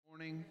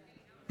Morning.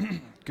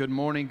 Good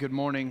morning. Good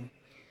morning.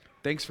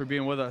 Thanks for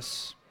being with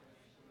us.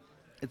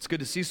 It's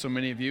good to see so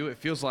many of you. It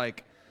feels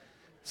like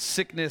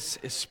sickness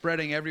is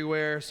spreading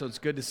everywhere, so it's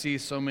good to see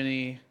so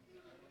many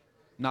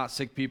not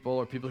sick people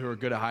or people who are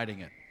good at hiding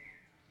it.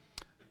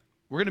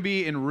 We're going to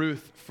be in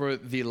Ruth for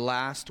the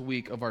last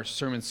week of our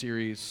sermon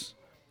series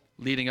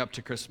leading up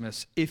to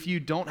Christmas. If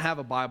you don't have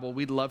a Bible,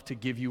 we'd love to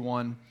give you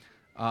one.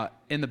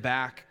 In the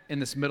back,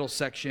 in this middle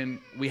section,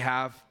 we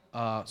have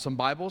some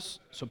Bibles,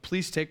 so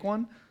please take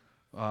one.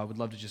 We'd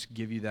love to just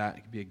give you that.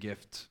 It could be a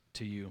gift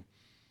to you.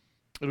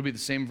 It'll be the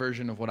same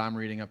version of what I'm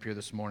reading up here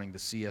this morning, the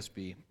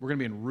CSB. We're going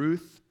to be in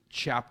Ruth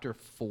chapter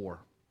 4.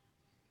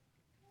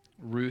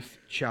 Ruth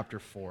chapter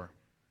 4.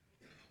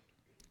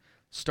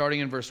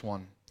 Starting in verse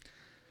 1.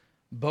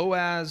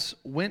 Boaz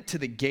went to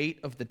the gate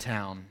of the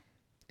town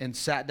and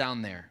sat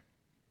down there.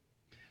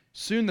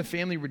 Soon the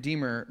family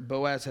redeemer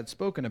Boaz had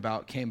spoken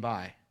about came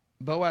by.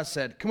 Boaz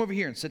said, "Come over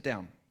here and sit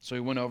down." So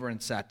he went over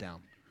and sat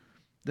down.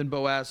 Then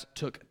Boaz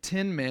took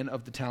 10 men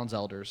of the town's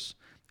elders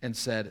and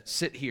said,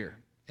 "Sit here."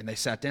 And they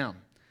sat down.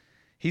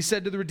 He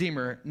said to the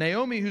Redeemer,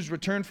 "Naomi, who's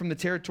returned from the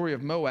territory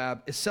of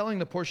Moab, is selling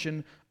the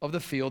portion of the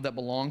field that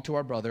belonged to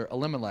our brother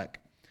Elimelech.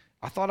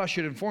 I thought I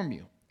should inform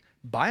you.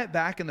 Buy it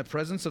back in the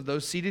presence of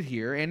those seated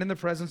here and in the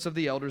presence of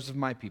the elders of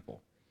my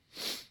people.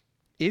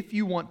 If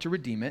you want to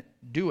redeem it,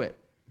 do it.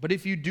 But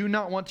if you do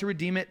not want to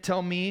redeem it,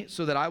 tell me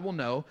so that I will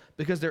know,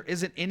 because there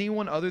isn't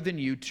anyone other than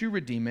you to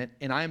redeem it,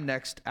 and I am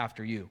next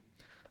after you."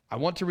 "I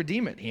want to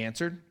redeem it," he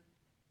answered.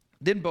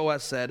 Then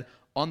Boaz said,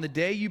 "On the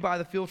day you buy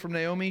the field from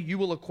Naomi, you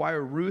will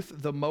acquire Ruth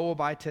the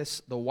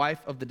Moabitess, the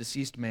wife of the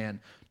deceased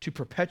man, to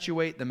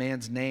perpetuate the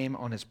man's name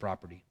on his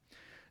property."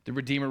 The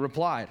Redeemer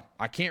replied,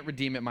 "I can't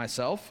redeem it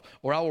myself,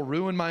 or I will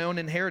ruin my own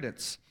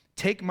inheritance.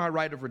 Take my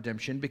right of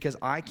redemption, because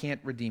I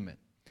can't redeem it."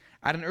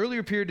 At an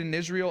earlier period in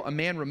Israel, a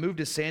man removed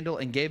his sandal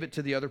and gave it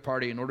to the other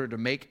party in order to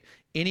make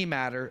any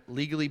matter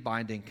legally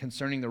binding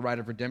concerning the right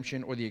of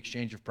redemption or the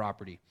exchange of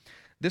property.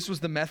 This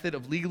was the method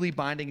of a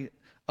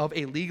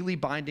legally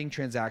binding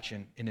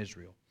transaction in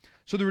Israel.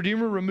 So the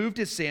Redeemer removed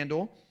his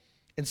sandal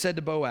and said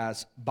to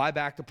Boaz, "Buy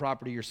back the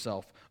property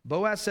yourself."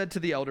 Boaz said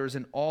to the elders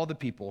and all the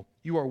people,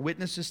 "You are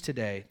witnesses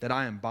today that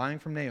I am buying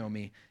from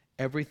Naomi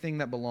everything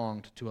that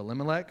belonged to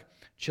Elimelech,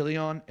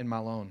 Chilion, and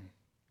Mahlon.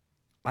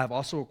 I have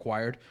also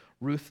acquired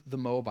Ruth the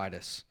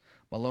Moabitess,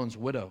 Mahlon's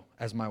widow,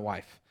 as my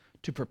wife,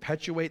 to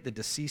perpetuate the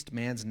deceased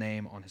man's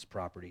name on his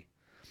property,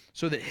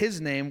 so that his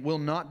name will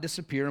not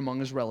disappear among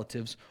his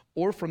relatives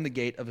or from the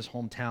gate of his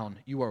hometown.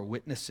 You are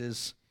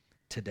witnesses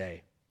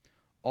today."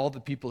 All the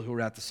people who were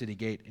at the city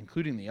gate,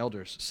 including the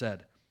elders,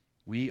 said,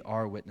 "We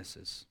are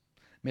witnesses.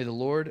 May the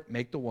Lord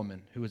make the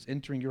woman who is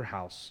entering your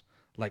house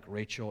like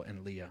Rachel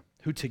and Leah,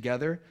 who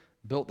together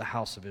built the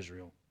house of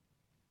Israel.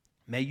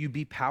 May you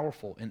be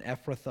powerful in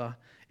Ephrathah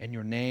and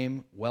your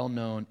name well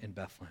known in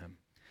Bethlehem.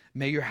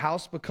 May your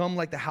house become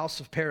like the house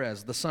of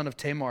Perez, the son of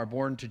Tamar,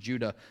 born to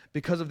Judah,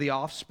 because of the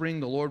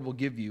offspring the Lord will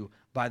give you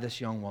by this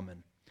young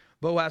woman."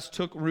 Boaz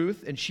took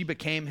Ruth, and she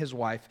became his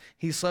wife.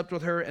 He slept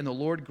with her, and the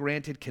Lord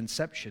granted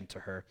conception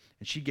to her,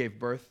 and she gave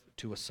birth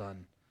to a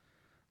son.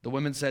 The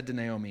women said to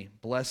Naomi,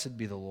 "Blessed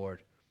be the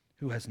Lord,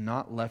 who has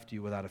not left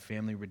you without a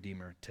family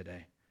redeemer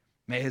today.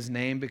 May his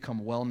name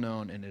become well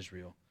known in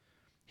Israel.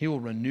 He will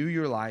renew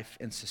your life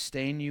and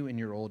sustain you in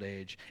your old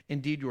age.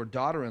 Indeed, your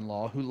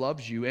daughter-in-law, who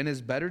loves you and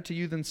is better to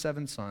you than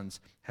 7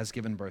 sons, has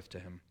given birth to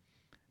him."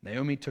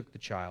 Naomi took the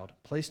child,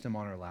 placed him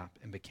on her lap,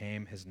 and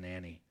became his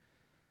nanny.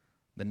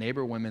 The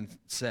neighbor women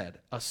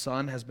said, "A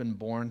son has been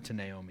born to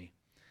Naomi,"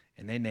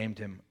 and they named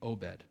him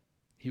Obed.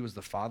 He was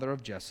the father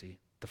of Jesse,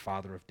 the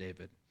father of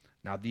David.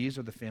 Now these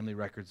are the family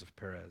records of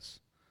Perez.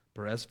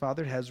 Perez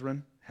fathered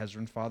Hezron,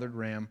 Hezron fathered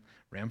Ram,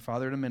 Ram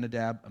fathered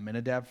Amminadab,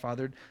 Amminadab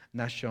fathered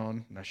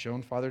Nahshon,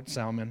 Nahshon fathered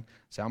Salmon,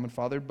 Salmon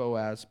fathered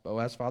Boaz,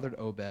 Boaz fathered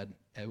Obed,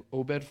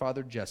 Obed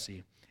fathered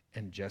Jesse,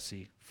 and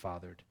Jesse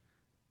fathered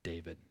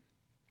David.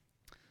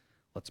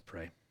 Let's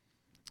pray.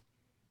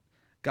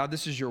 God,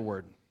 this is your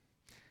word,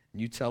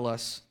 and you tell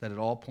us that it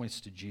all points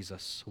to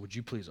Jesus. So would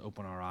you please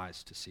open our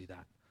eyes to see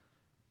that?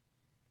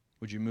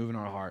 Would you move in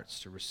our hearts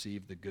to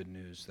receive the good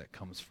news that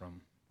comes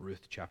from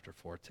Ruth chapter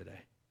 4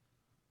 today?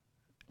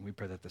 And we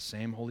pray that the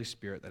same Holy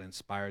Spirit that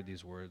inspired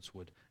these words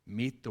would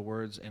meet the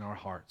words in our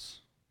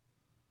hearts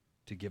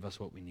to give us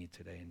what we need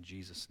today. In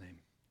Jesus' name,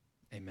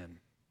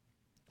 amen.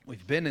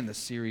 We've been in this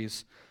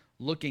series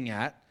looking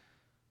at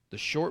the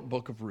short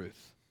book of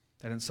Ruth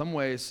that in some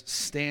ways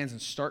stands in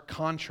stark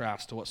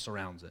contrast to what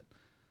surrounds it.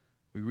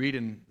 We read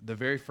in the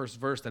very first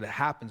verse that it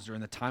happens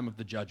during the time of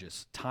the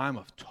judges, time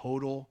of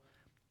total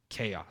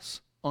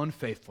chaos,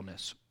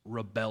 unfaithfulness,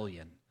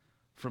 rebellion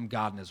from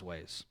God and his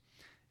ways.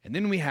 And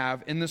then we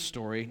have in this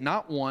story,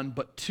 not one,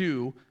 but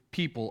 2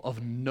 people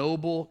of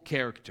noble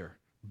character.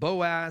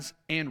 Boaz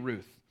and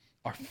Ruth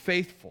are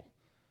faithful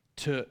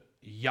to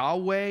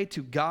Yahweh,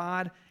 to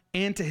God,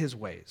 and to his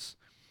ways.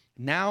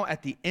 Now,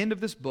 at the end of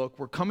this book,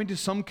 we're coming to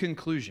some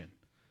conclusion.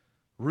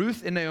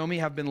 Ruth and Naomi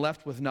have been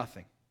left with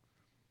nothing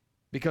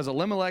because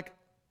Elimelech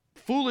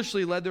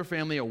foolishly led their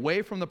family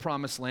away from the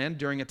promised land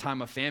during a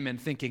time of famine,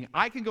 thinking,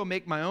 I can go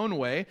make my own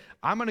way.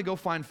 I'm going to go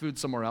find food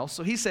somewhere else.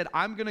 So he said,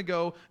 I'm going to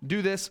go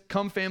do this.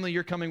 Come, family,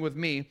 you're coming with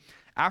me.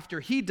 After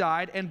he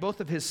died and both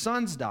of his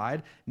sons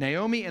died,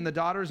 Naomi and the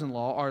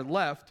daughters-in-law are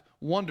left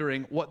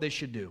wondering what they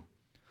should do.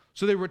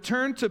 So they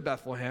return to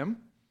Bethlehem,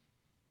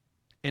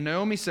 and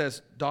Naomi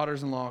says,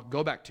 daughters-in-law,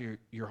 go back to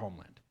your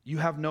homeland. You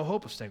have no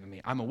hope of staying with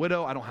me. I'm a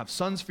widow. I don't have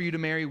sons for you to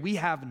marry. We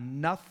have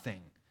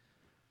nothing.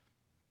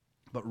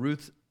 But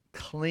Ruth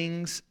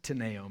clings to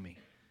Naomi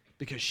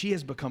because she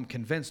has become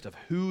convinced of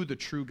who the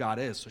true God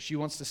is. So she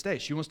wants to stay.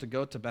 She wants to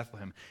go to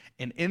Bethlehem.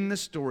 And in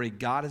this story,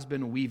 God has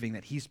been weaving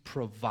that he's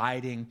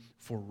providing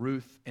for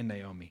Ruth and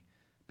Naomi.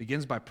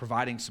 Begins by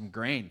providing some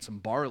grain, some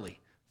barley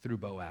through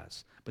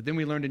Boaz. But then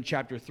we learned in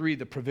chapter 3,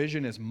 the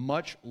provision is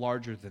much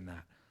larger than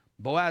that.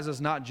 Boaz is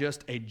not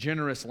just a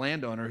generous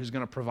landowner who's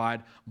going to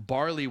provide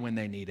barley when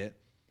they need it.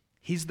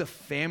 He's the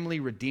family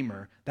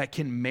redeemer that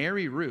can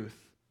marry Ruth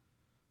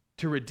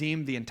to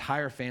redeem the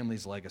entire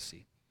family's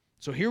legacy.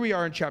 So here we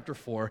are in chapter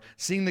 4,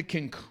 seeing the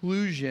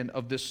conclusion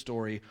of this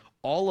story,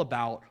 all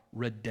about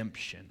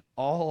redemption.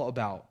 All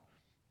about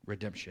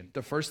redemption.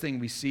 The first thing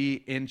we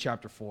see in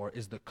chapter 4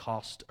 is the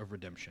cost of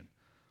redemption.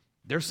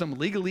 There's some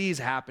legalese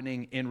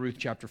happening in Ruth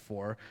chapter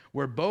 4,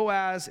 where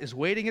Boaz is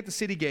waiting at the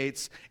city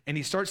gates, and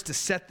he starts to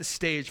set the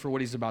stage for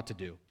what he's about to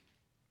do.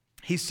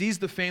 He sees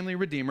the family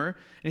redeemer, and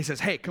he says,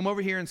 hey, come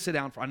over here and sit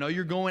down. I know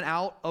you're going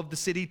out of the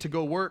city to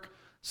go work.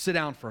 Sit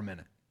down for a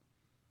minute.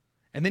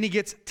 And then he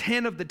gets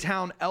 10 of the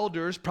town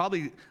elders,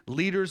 probably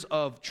leaders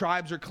of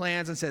tribes or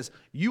clans, and says,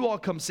 you all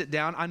come sit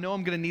down. I know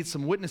I'm going to need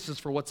some witnesses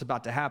for what's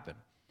about to happen.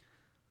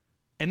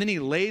 And then he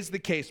lays the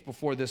case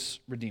before this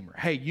redeemer.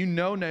 Hey, you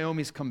know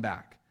Naomi's come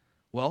back.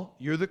 Well,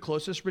 you're the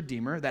closest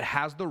redeemer that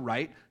has the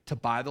right to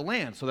buy the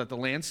land so that the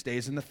land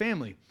stays in the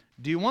family.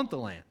 Do you want the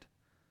land?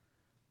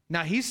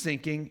 Now he's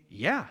thinking,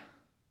 yeah,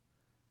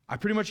 I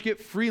pretty much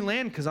get free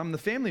land because I'm the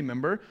family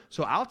member,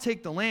 so I'll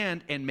take the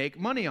land and make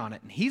money on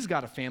it. And he's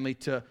got a family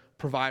to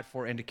provide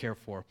for and to care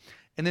for.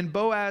 And then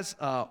Boaz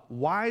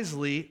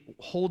wisely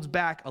holds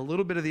back a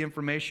little bit of the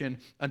information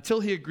until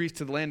he agrees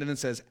to the land and then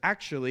says,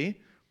 actually,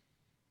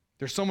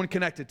 there's someone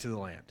connected to the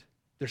land.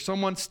 There's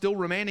someone still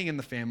remaining in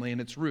the family, and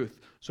it's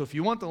Ruth. So if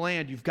you want the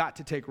land, you've got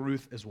to take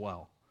Ruth as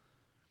well.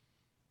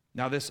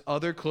 Now this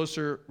other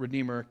closer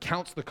redeemer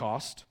counts the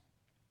cost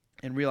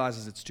and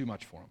realizes it's too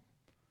much for him.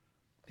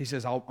 He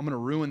says, I'm going to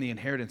ruin the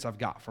inheritance I've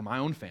got for my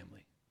own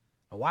family.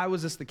 Now, why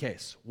was this the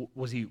case?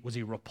 Was he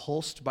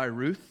repulsed by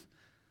Ruth?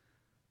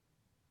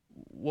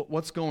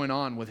 What's going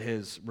on with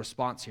his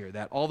response here?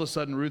 That all of a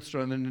sudden Ruth's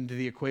thrown into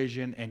the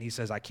equation, and he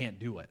says, I can't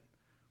do it.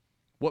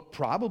 What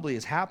probably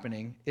is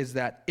happening is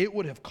that it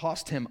would have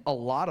cost him a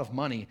lot of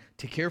money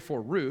to care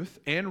for Ruth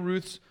and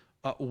Ruth's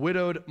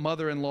widowed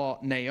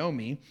mother-in-law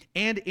Naomi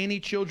and any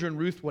children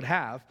Ruth would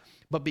have.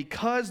 But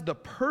because the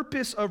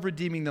purpose of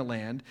redeeming the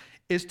land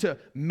is to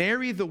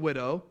marry the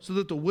widow so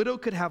that the widow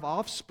could have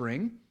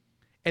offspring,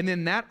 and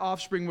then that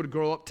offspring would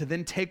grow up to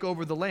then take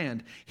over the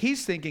land,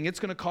 he's thinking it's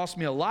going to cost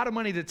me a lot of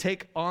money to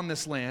take on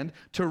this land,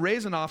 to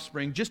raise an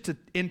offspring, just to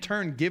in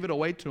turn give it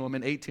away to him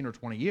in 18 or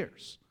 20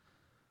 years.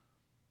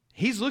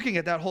 He's looking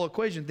at that whole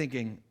equation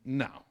thinking,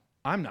 no,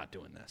 I'm not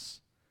doing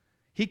this.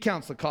 He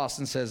counts the cost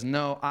and says,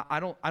 no, I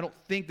don't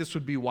think this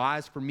would be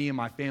wise for me and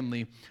my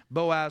family.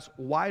 Boaz,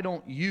 why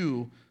don't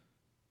you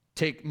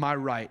take my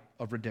right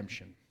of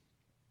redemption?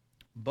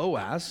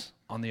 Boaz,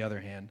 on the other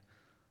hand,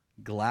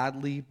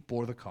 gladly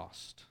bore the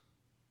cost.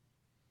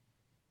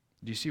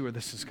 Do you see where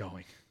this is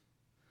going?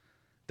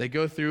 They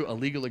go through a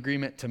legal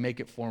agreement to make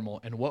it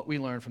formal, and what we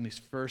learn from these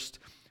first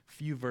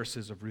few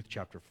verses of Ruth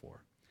chapter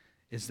 4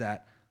 is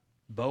that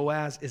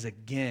Boaz is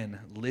again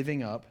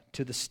living up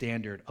to the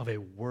standard of a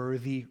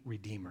worthy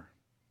redeemer.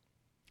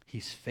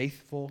 He's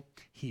faithful,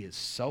 he is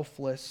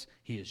selfless,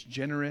 he is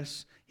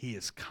generous, he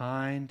is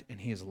kind, and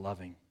he is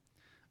loving.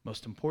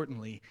 Most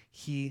importantly,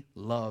 he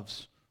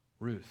loves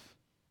Ruth.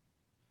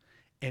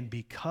 And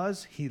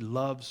because he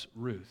loves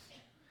Ruth,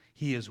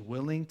 he is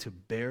willing to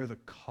bear the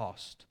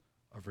cost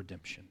of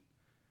redemption.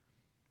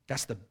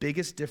 That's the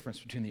biggest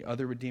difference between the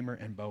other redeemer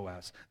and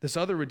Boaz. This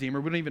other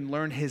redeemer, we don't even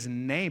learn his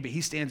name, but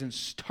he stands in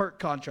stark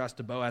contrast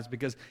to Boaz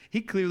because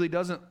he clearly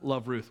doesn't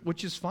love Ruth,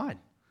 which is fine.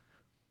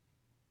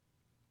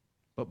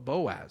 But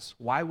Boaz,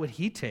 why would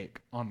he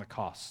take on the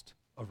cost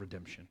of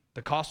redemption?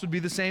 The cost would be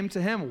the same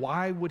to him.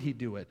 Why would he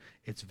do it?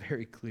 It's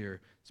very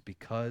clear. It's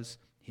because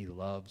he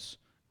loves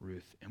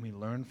Ruth. And we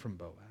learn from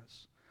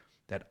Boaz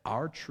that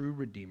our true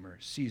redeemer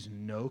sees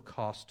no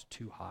cost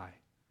too high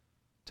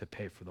to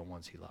pay for the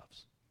ones he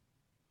loves.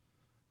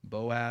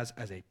 Boaz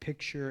as a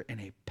picture and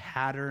a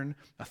pattern,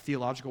 a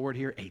theological word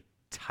here, a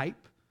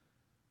type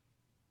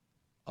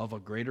of a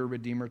greater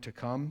redeemer to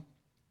come,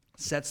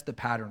 sets the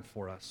pattern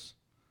for us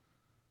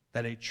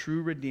that a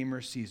true redeemer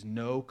sees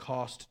no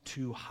cost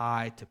too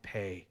high to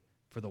pay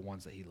for the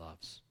ones that he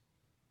loves.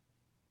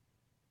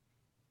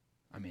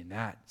 I mean,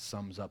 that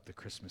sums up the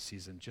Christmas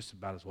season just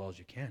about as well as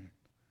you can.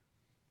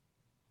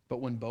 But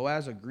when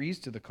Boaz agrees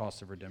to the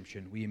cost of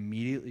redemption, we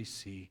immediately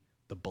see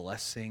the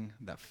blessing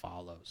that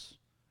follows.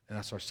 And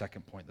that's our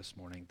second point this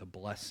morning, the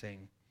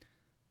blessing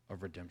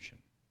of redemption.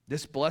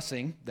 This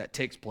blessing that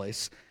takes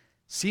place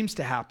seems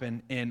to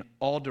happen in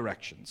all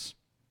directions.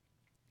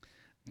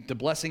 The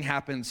blessing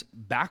happens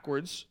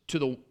backwards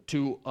to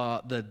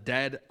the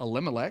dead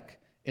Elimelech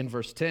in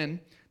verse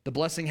 10. The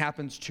blessing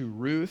happens to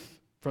Ruth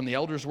from the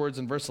elders' words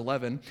in verse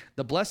 11.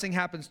 The blessing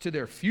happens to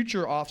their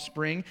future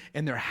offspring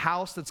and their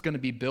house that's going to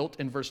be built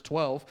in verse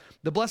 12.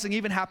 The blessing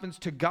even happens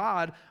to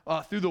God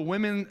through the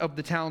women of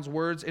the town's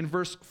words in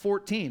verse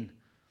 14.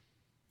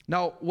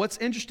 Now, what's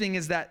interesting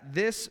is that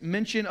this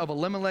mention of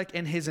Elimelech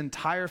and his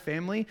entire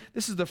family,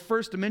 this is the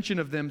first mention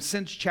of them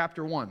since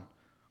chapter 1.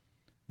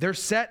 They're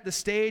set the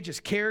stage as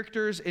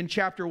characters in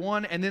chapter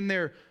 1, and then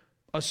they're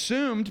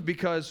assumed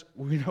because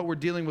we know we're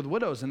dealing with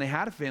widows, and they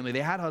had a family.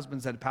 They had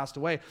husbands that had passed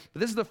away. But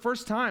this is the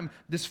first time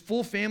this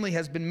full family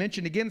has been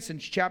mentioned again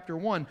since chapter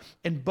 1.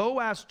 And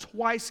Boaz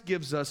twice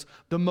gives us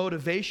the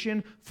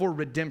motivation for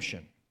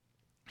redemption.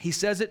 He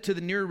says it to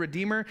the near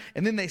redeemer,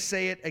 and then they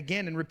say it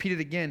again and repeat it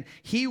again.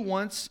 He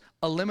wants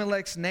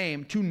Elimelech's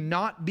name to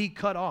not be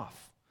cut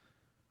off.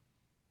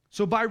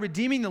 So by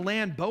redeeming the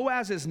land,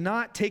 Boaz is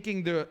not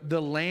taking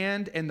the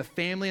land and the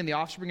family and the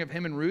offspring of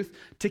him and Ruth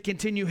to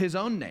continue his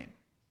own name.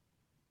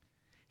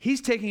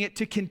 He's taking it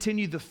to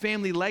continue the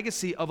family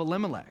legacy of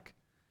Elimelech.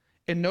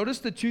 And notice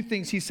the two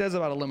things he says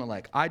about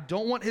Elimelech. I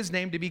don't want his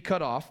name to be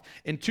cut off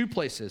in two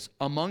places,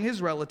 among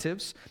his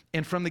relatives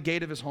and from the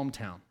gate of his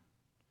hometown.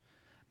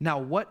 Now,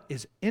 what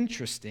is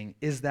interesting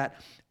is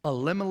that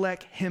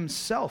Elimelech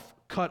himself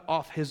cut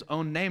off his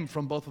own name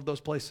from both of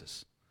those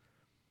places.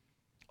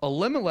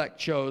 Elimelech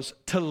chose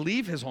to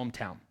leave his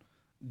hometown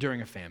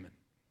during a famine.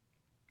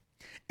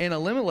 And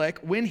Elimelech,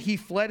 when he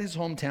fled his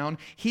hometown,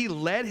 he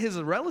led his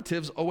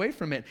relatives away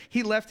from it.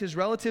 He left his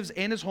relatives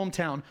and his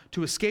hometown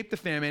to escape the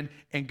famine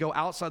and go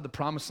outside the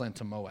promised land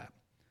to Moab.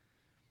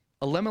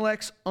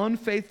 Elimelech's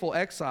unfaithful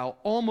exile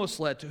almost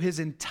led to his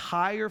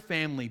entire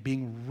family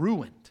being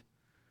ruined.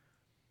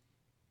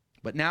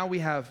 But now we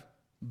have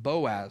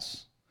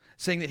Boaz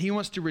saying that he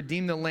wants to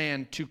redeem the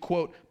land to,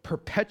 quote,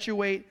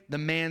 perpetuate the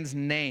man's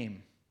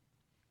name.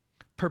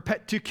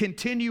 To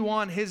continue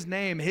on his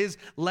name, his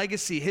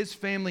legacy, his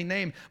family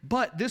name.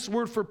 But this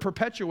word for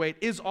perpetuate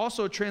is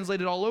also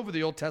translated all over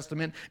the Old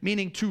Testament,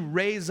 meaning to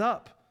raise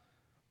up.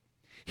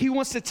 He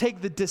wants to take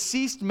the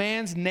deceased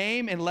man's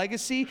name and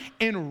legacy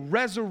and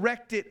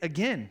resurrect it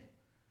again.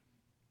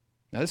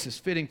 Now, this is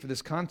fitting for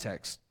this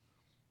context.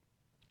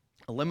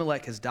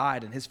 Elimelech has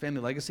died, and his family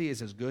legacy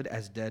is as good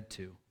as dead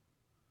too.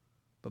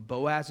 But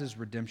Boaz's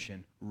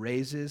redemption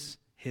raises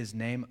his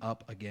name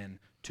up again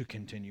to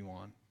continue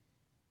on.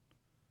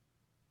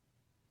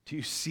 Do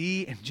you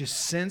see and just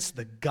sense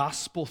the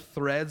gospel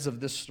threads of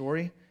this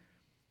story?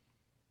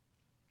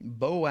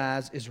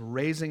 Boaz is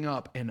raising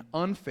up an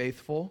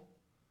unfaithful,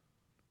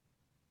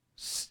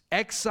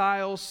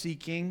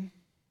 exile-seeking,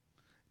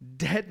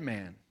 dead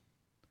man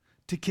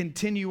to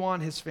continue on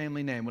his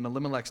family name when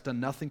Elimelech's done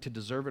nothing to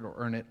deserve it or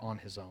earn it on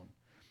his own.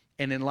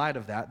 And in light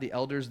of that, the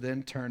elders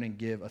then turn and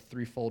give a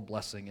threefold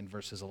blessing in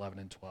verses 11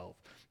 and 12.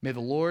 May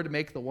the Lord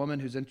make the woman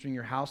who's entering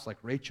your house like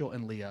Rachel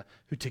and Leah,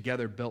 who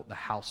together built the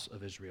house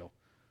of Israel.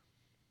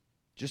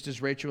 Just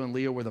as Rachel and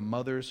Leah were the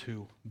mothers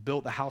who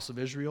built the house of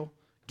Israel,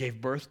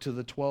 gave birth to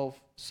the 12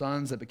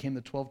 sons that became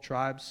the 12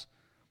 tribes,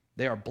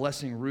 they are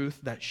blessing Ruth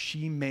that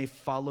she may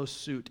follow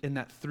suit, and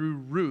that through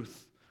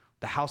Ruth,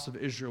 the house of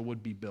Israel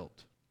would be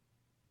built.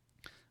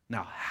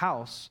 Now,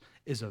 house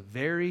is a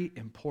very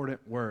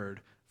important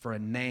word for a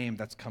name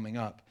that's coming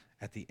up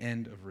at the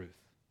end of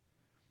Ruth.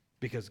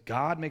 Because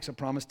God makes a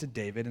promise to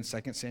David in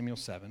 2 Samuel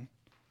 7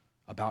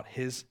 about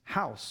his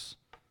house.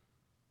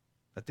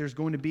 That there's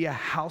going to be a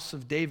house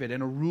of David,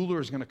 and a ruler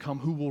is going to come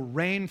who will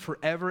reign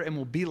forever and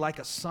will be like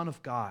a son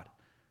of God.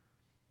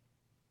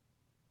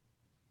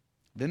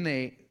 Then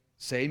they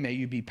say, may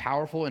you be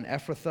powerful in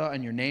Ephrathah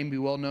and your name be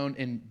well known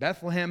in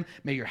Bethlehem.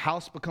 May your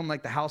house become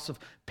like the house of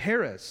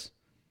Perez,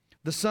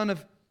 the son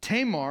of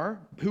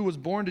Tamar, who was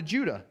born to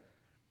Judah,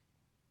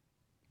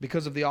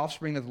 because of the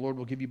offspring that the Lord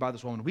will give you by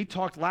this woman. We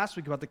talked last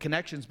week about the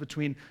connections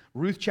between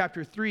Ruth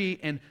chapter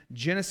 3 and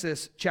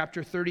Genesis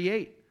chapter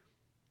 38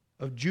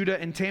 of Judah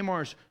and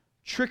Tamar's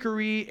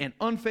trickery and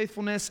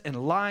unfaithfulness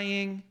and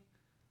lying,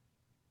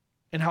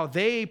 and how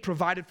they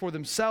provided for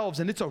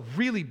themselves. And it's a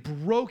really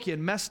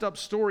broken, messed up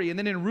story. And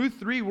then in Ruth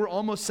 3, we're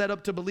almost set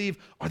up to believe,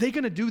 are they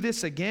going to do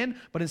this again?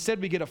 But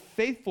instead we get a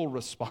faithful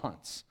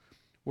response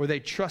where they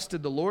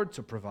trusted the Lord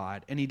to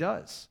provide, and he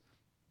does.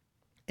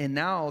 And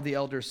now the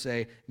elders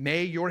say,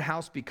 may your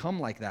house become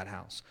like that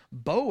house.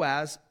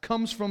 Boaz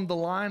comes from the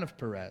line of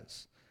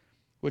Perez,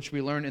 which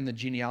we learn in the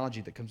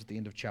genealogy that comes at the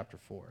end of chapter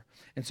 4.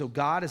 And so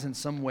God is in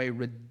some way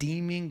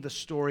redeeming the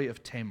story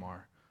of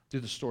Tamar through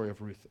the story of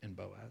Ruth and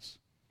Boaz.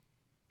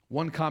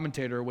 One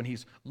commentator, when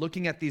he's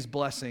looking at these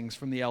blessings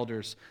from the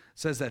elders,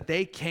 says that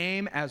they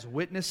came as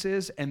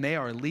witnesses and they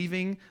are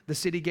leaving the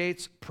city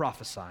gates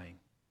prophesying.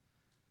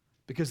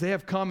 Because they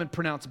have come and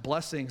pronounced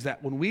blessings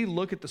that when we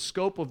look at the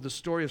scope of the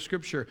story of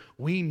Scripture,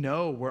 we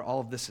know where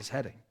all of this is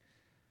heading.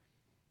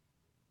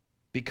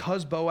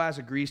 Because Boaz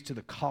agrees to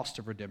the cost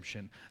of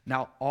redemption,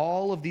 now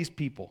all of these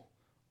people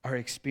are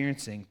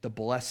experiencing the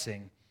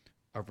blessing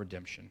of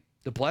redemption.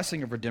 The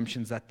blessing of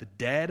redemption is that the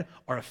dead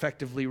are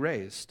effectively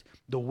raised.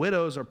 The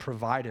widows are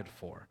provided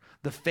for.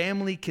 The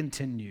family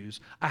continues.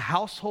 A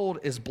household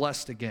is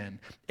blessed again.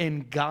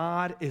 And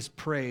God is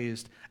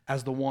praised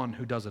as the one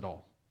who does it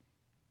all.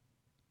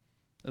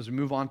 As we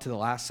move on to the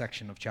last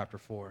section of chapter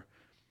 4,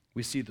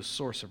 we see the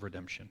source of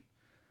redemption.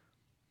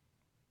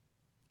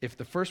 If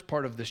the first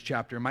part of this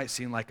chapter might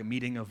seem like a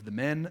meeting of the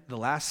men, the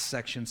last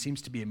section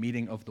seems to be a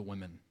meeting of the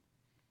women.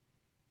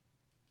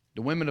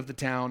 The women of the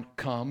town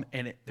come,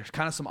 and there's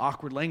kind of some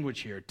awkward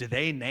language here. Do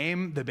they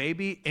name the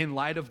baby in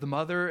light of the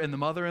mother and the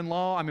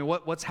mother-in-law? I mean,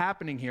 what's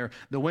happening here?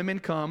 The women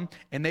come,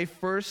 and they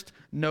first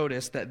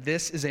notice that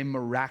this is a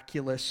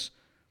miraculous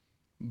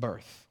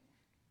birth.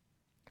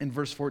 In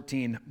verse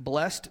 14,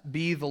 blessed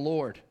be the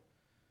Lord,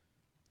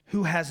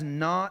 who has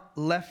not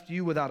left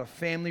you without a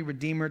family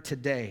redeemer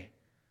today.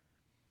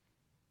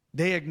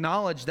 They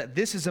acknowledge that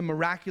this is a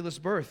miraculous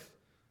birth.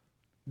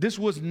 This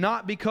was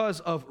not because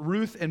of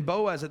Ruth and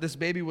Boaz that this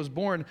baby was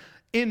born,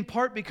 in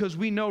part because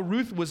we know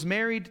Ruth was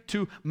married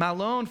to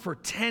Mahlon for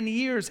 10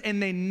 years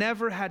and they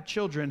never had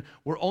children.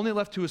 We're only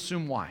left to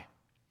assume why.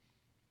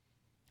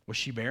 Was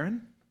she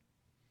barren?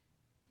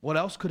 What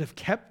else could have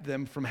kept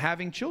them from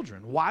having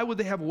children? Why would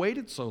they have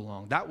waited so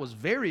long? That was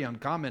very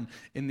uncommon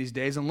in these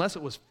days, unless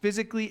it was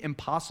physically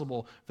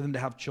impossible for them to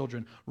have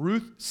children.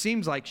 Ruth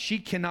seems like she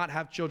cannot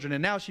have children,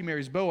 and now she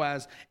marries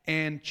Boaz,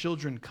 and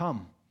children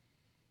come.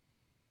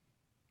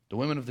 The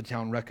women of the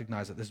town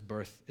recognize that this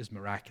birth is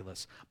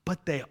miraculous,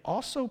 but they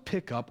also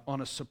pick up on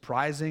a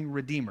surprising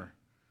redeemer.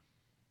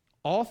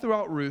 All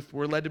throughout Ruth,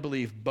 we're led to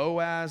believe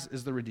Boaz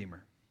is the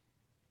redeemer.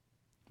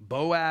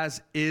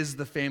 Boaz is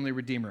the family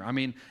redeemer. I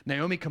mean,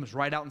 Naomi comes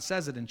right out and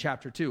says it in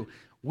chapter 2.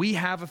 We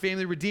have a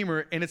family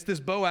redeemer, and it's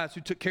this Boaz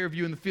who took care of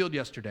you in the field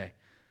yesterday.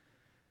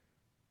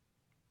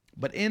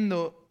 But in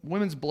the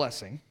women's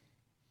blessing,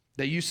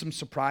 they use some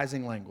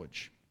surprising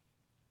language.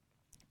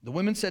 The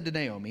women said to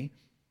Naomi,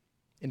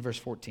 in verse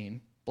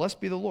 14,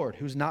 blessed be the Lord,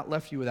 who's not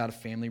left you without a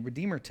family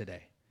redeemer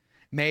today.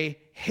 May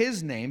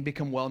his name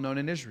become well known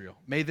in Israel.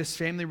 May this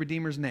family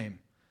redeemer's name,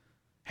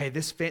 hey,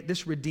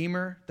 this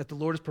redeemer that the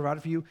Lord has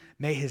provided for you,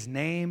 may his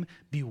name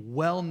be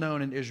well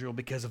known in Israel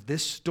because of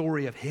this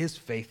story of his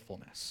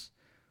faithfulness.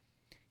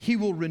 He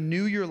will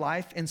renew your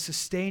life and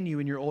sustain you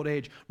in your old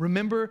age.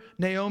 Remember,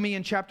 Naomi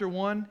in chapter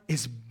 1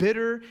 is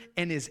bitter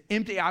and is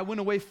empty. I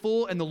went away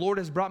full and the Lord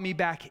has brought me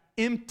back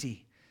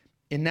empty.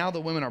 And now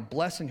the women are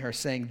blessing her,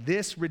 saying,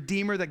 this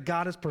redeemer that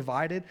God has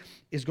provided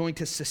is going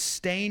to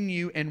sustain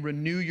you and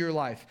renew your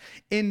life.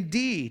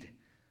 Indeed,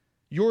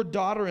 your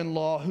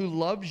daughter-in-law who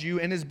loves you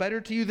and is better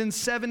to you than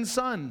 7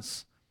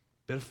 sons.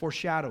 Bit of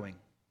foreshadowing.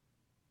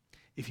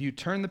 If you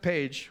turn the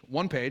page,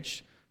 one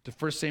page, to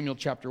 1 Samuel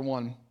chapter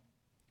 1,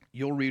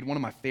 you'll read one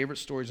of my favorite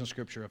stories in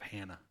Scripture of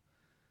Hannah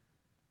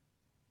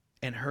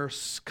and her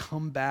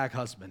scumbag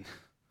husband.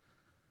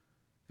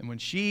 And when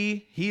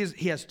he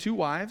has 2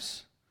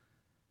 wives,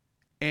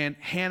 and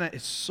Hannah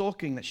is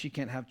sulking that she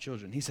can't have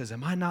children. He says,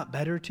 am I not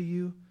better to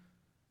you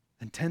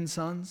than 10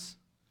 sons?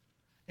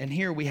 And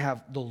here we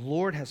have the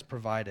Lord has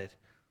provided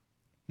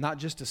not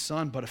just a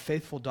son, but a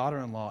faithful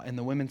daughter-in-law. And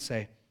the women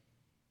say,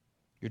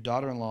 your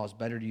daughter-in-law is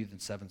better to you than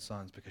 7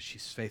 sons because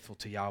she's faithful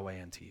to Yahweh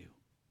and to you.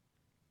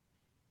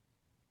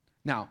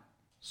 Now,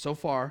 so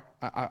far,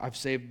 I've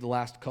saved the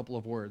last couple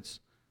of words,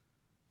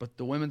 but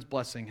the women's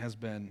blessing has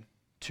been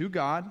to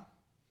God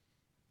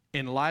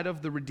in light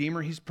of the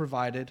Redeemer he's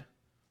provided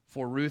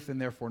for Ruth and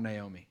therefore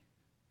Naomi.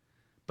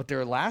 But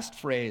their last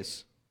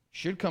phrase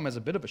should come as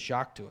a bit of a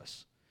shock to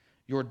us.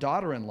 Your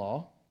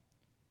daughter-in-law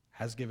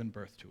has given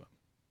birth to him.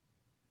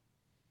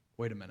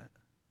 Wait a minute.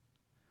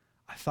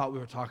 I thought we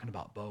were talking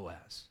about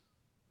Boaz.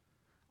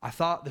 I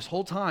thought this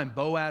whole time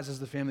Boaz is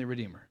the family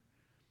redeemer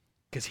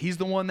because he's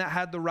the one that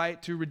had the right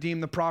to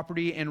redeem the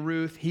property, and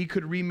Ruth, he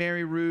could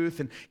remarry Ruth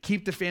and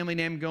keep the family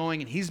name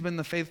going, and he's been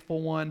the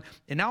faithful one.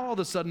 And now all of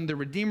a sudden, the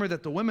redeemer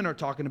that the women are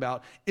talking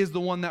about is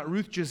the one that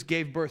Ruth just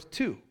gave birth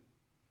to.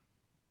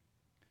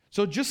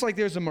 So just like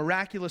there's a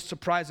miraculous,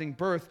 surprising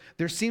birth,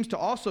 there seems to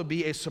also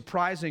be a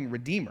surprising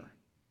redeemer.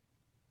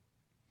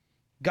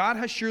 God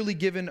has surely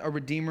given a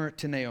redeemer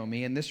to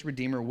Naomi, and this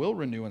redeemer will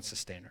renew and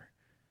sustain her.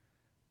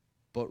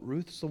 But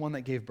Ruth's the one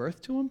that gave birth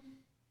to him?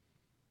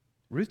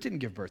 Ruth didn't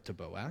give birth to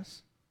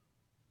Boaz.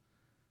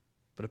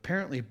 But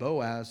apparently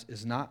Boaz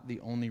is not the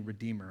only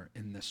redeemer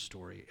in this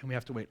story. And we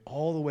have to wait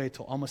all the way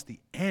till almost the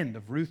end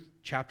of Ruth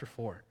chapter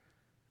 4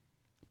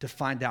 to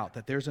find out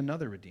that there's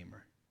another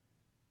redeemer.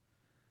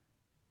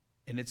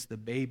 And it's the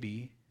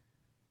baby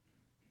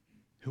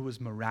who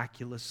was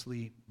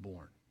miraculously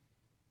born.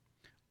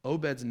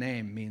 Obed's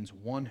name means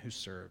one who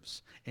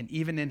serves. And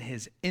even in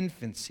his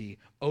infancy,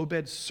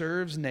 Obed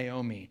serves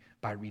Naomi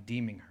by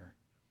redeeming her.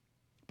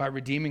 By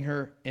redeeming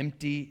her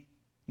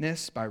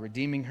emptiness, by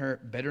redeeming her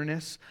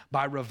bitterness,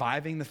 by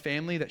reviving the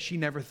family that she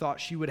never thought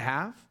she would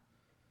have,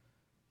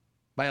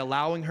 by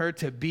allowing her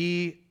to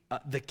be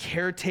the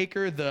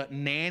caretaker, the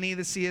nanny,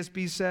 the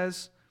CSB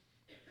says.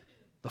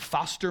 the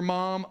foster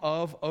mom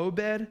of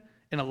Obed,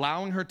 and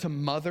allowing her to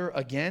mother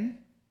again.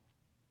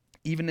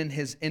 Even in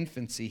his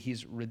infancy,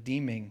 he's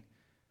redeeming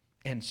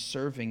and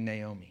serving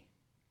Naomi.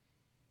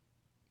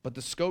 But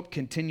the scope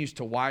continues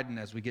to widen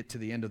as we get to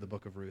the end of the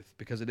book of Ruth,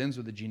 because it ends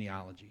with a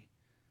genealogy.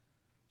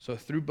 So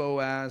through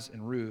Boaz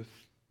and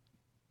Ruth,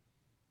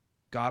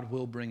 God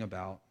will bring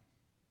about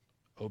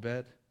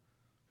Obed,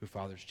 who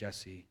fathers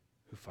Jesse,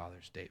 who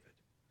fathers David.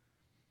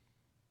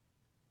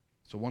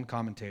 So one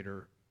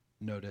commentator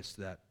noticed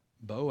that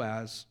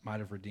Boaz might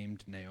have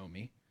redeemed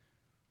Naomi.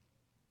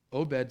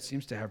 Obed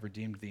seems to have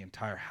redeemed the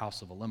entire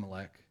house of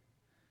Elimelech,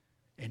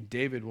 and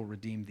David will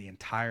redeem the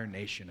entire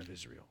nation of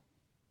Israel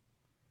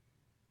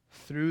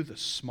through the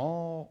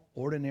small,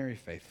 ordinary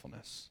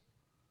faithfulness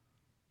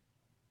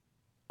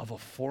of a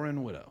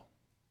foreign widow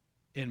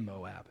in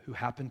Moab who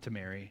happened to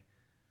marry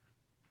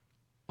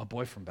a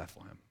boy from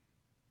Bethlehem.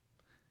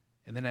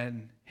 And then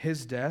in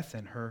his death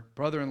and her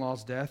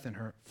brother-in-law's death and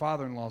her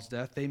father-in-law's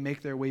death, they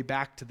make their way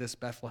back to this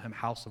Bethlehem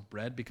house of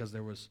bread, because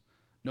there was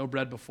no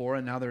bread before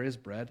and now there is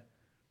bread.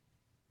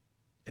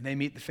 And they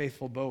meet the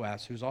faithful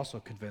Boaz, who's also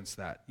convinced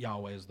that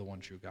Yahweh is the one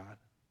true God.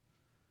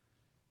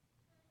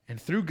 And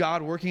through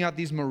God working out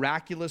these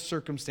miraculous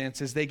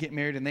circumstances, they get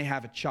married and they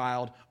have a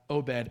child,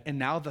 Obed. And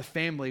now the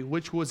family,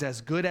 which was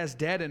as good as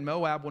dead in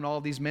Moab when all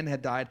of these men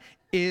had died,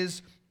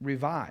 is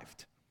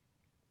revived.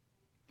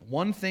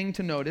 One thing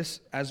to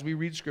notice as we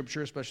read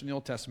Scripture, especially in the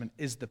Old Testament,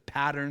 is the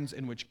patterns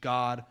in which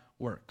God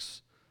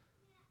works.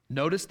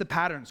 Notice the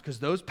patterns, because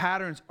those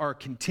patterns are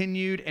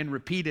continued and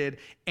repeated,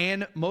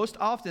 and most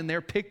often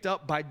they're picked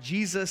up by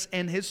Jesus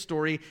and his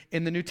story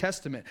in the New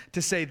Testament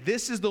to say,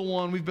 this is the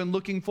one we've been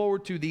looking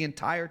forward to the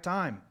entire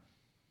time.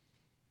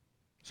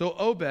 So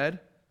Obed,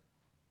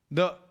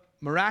 the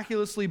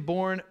miraculously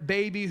born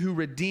baby who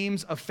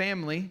redeems a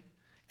family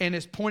and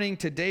is pointing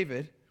to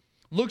David,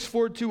 looks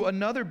forward to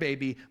another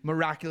baby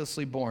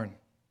miraculously born,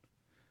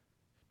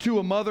 to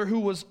a mother who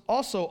was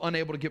also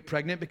unable to get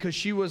pregnant because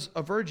she was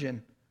a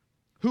virgin,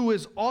 who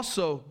is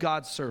also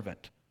God's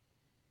servant.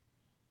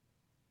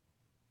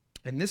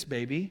 And this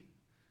baby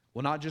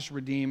will not just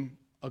redeem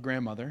a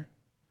grandmother,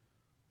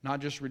 not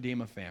just redeem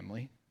a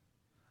family,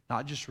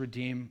 not just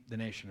redeem the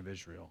nation of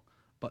Israel,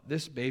 but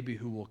this baby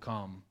who will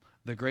come,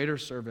 the greater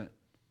servant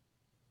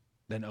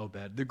than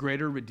Obed, the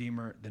greater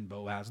redeemer than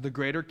Boaz, the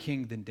greater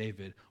king than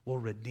David, will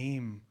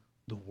redeem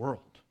the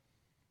world.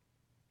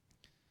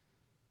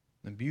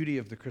 The beauty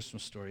of the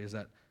Christmas story is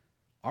that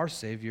our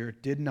Savior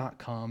did not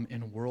come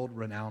in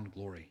world-renowned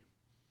glory.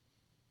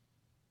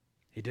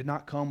 He did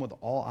not come with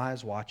all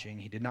eyes watching.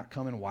 He did not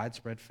come in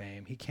widespread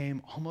fame. He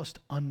came almost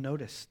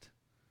unnoticed.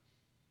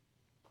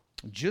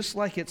 Just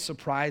like it's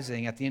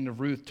surprising at the end of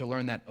Ruth to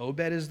learn that Obed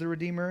is the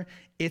Redeemer,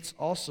 it's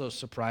also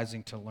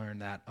surprising to learn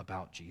that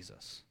about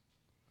Jesus.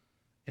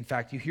 In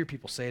fact, you hear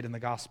people say it in the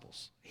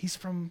Gospels. He's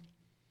from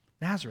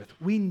Nazareth.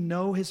 We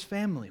know his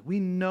family. We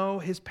know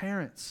his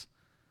parents.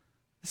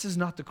 This is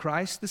not the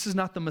Christ. This is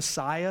not the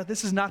Messiah.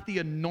 This is not the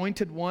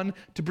anointed one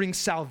to bring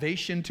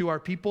salvation to our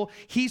people.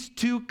 He's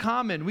too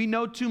common. We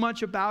know too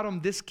much about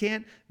him. This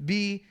can't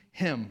be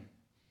him.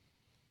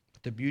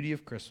 But the beauty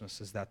of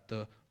Christmas is that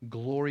the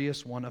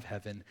glorious one of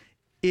heaven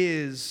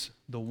is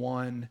the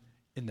one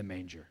in the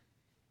manger.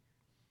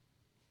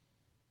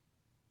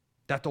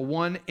 That the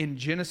one in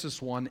Genesis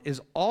 1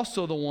 is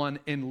also the one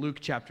in Luke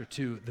chapter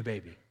 2, the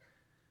baby.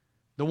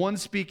 The one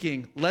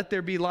speaking, "Let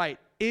there be light,"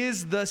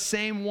 is the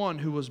same one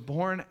who was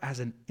born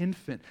as an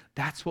infant.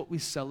 That's what we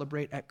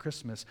celebrate at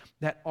Christmas,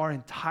 that our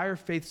entire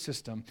faith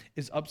system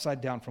is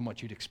upside down from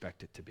what you'd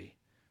expect it to be.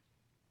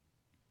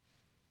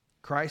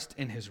 Christ,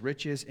 in his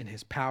riches, in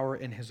his power,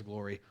 in his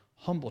glory,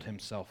 humbled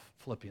himself,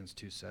 Philippians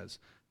 2 says,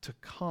 to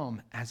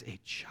come as a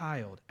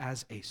child,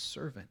 as a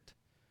servant.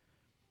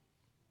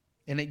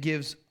 And it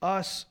gives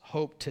us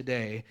hope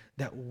today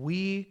that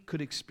we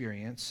could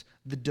experience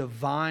the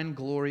divine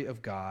glory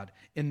of God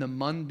in the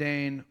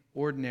mundane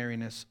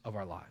ordinariness of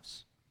our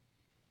lives.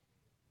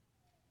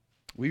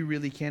 We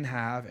really can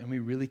have and we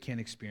really can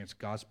experience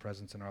God's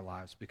presence in our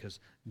lives because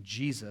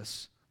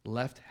Jesus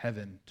left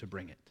heaven to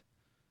bring it.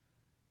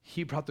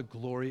 He brought the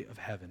glory of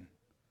heaven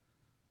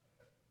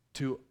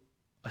to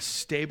a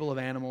stable of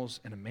animals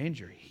and a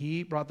manger.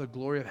 He brought the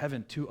glory of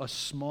heaven to a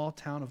small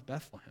town of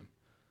Bethlehem.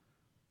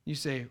 You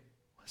say,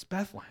 what's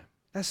Bethlehem?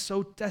 That's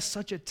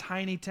such a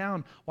tiny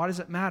town. Why does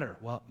it matter?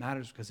 Well, it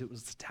matters because it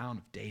was the town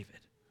of David.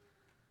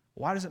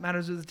 Why does it matter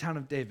it was the town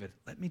of David?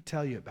 Let me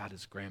tell you about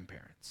his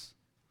grandparents.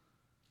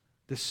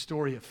 The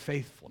story of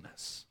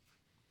faithfulness.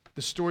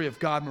 The story of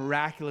God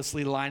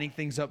miraculously lining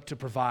things up to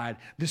provide.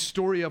 The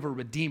story of a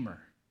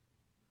redeemer.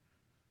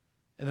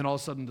 And then all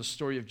of a sudden the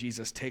story of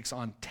Jesus takes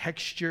on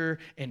texture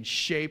and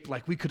shape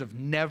like we could have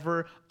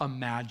never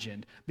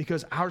imagined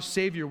because our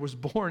Savior was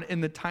born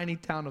in the tiny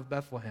town of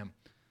Bethlehem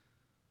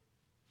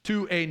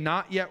to a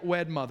not yet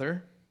wed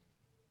mother,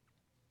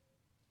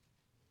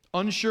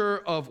 unsure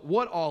of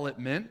what all it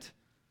meant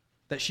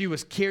that she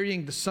was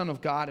carrying the Son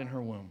of God in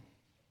her womb.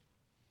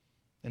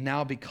 And And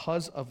now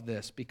because of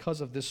this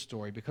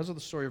story, because of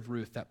the story of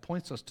Ruth that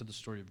points us to the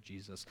story of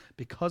Jesus,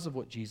 because of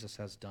what Jesus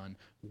has done,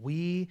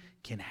 we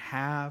can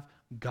have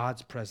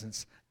God's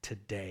presence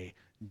today.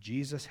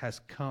 Jesus has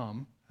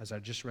come, as I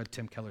just read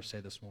Tim Keller say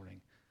this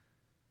morning,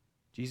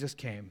 Jesus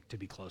came to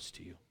be close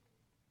to you.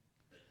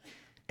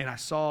 And I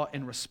saw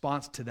in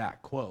response to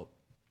that quote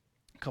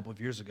a couple of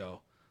years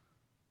ago,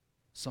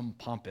 some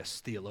pompous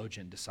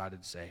theologian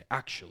decided to say,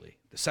 actually,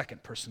 the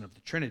second person of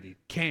the Trinity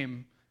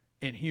came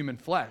in human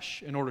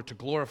flesh in order to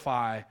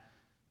glorify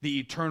the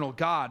eternal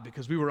God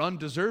because we were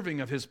undeserving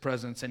of his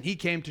presence and he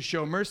came to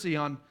show mercy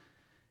on.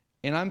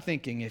 And I'm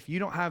thinking, if you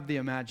don't have the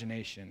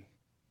imagination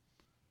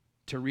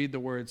to read the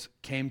words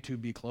came to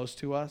be close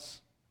to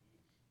us,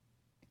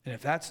 and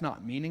if that's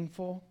not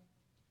meaningful,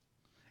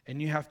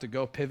 and you have to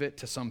go pivot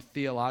to some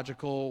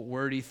theological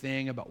wordy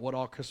thing about what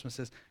all Christmas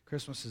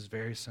is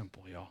very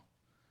simple, y'all.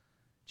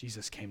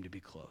 Jesus came to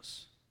be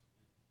close.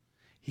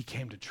 He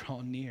came to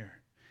draw near.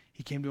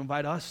 He came to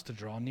invite us to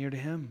draw near to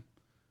him.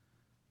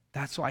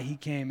 That's why he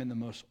came in the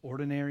most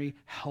ordinary,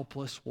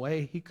 helpless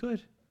way he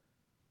could.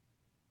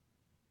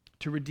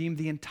 To redeem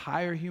the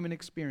entire human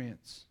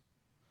experience,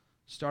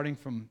 starting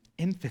from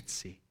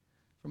infancy,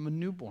 from a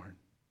newborn.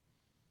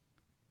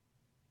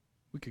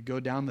 We could go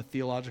down the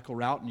theological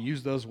route and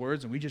use those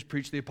words, and we just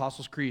preach the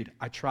Apostles' Creed.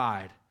 I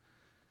tried.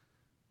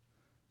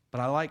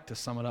 But I like to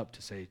sum it up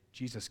to say,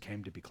 Jesus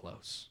came to be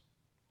close.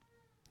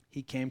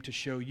 He came to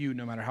show you,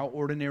 no matter how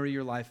ordinary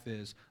your life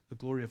is, the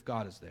glory of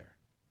God is there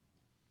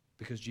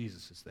because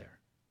Jesus is there.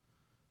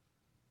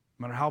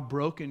 No matter how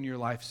broken your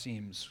life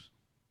seems,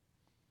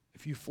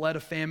 if you fled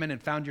a famine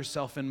and found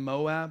yourself in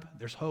Moab,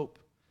 there's hope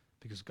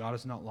because God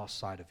has not lost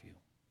sight of you.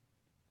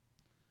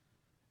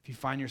 If you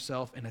find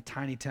yourself in a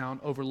tiny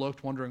town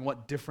overlooked, wondering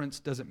what difference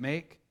does it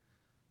make,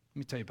 let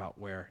me tell you about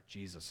where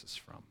Jesus is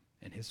from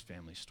and his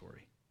family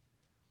story.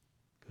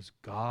 Because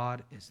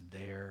God is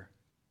there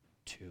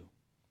too.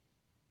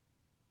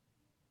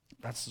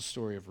 That's the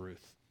story of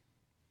Ruth.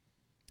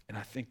 And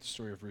I think the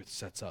story of Ruth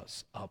sets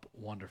us up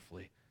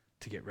wonderfully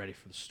to get ready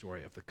for the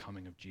story of the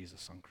coming of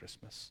Jesus on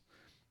Christmas.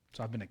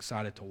 So I've been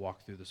excited to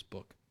walk through this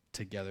book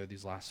together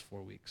these last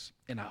 4 weeks.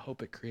 And I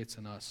hope it creates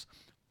in us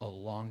a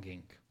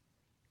longing,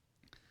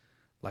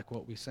 like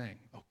what we sang,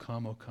 O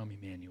come,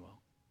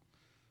 Emmanuel.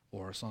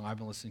 Or a song I've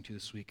been listening to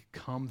this week,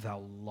 Come Thou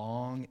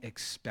Long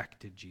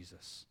Expected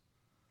Jesus.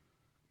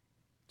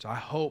 So I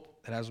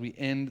hope that as we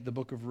end the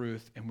book of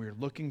Ruth and we're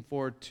looking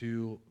forward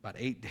to about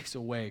 8 days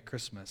away,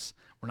 Christmas,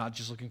 we're not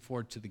just looking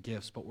forward to the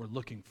gifts, but we're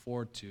looking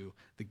forward to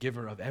the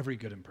giver of every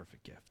good and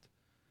perfect gift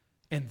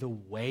and the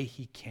way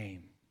he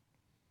came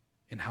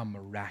and how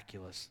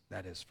miraculous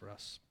that is for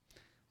us.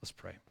 Let's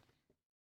pray.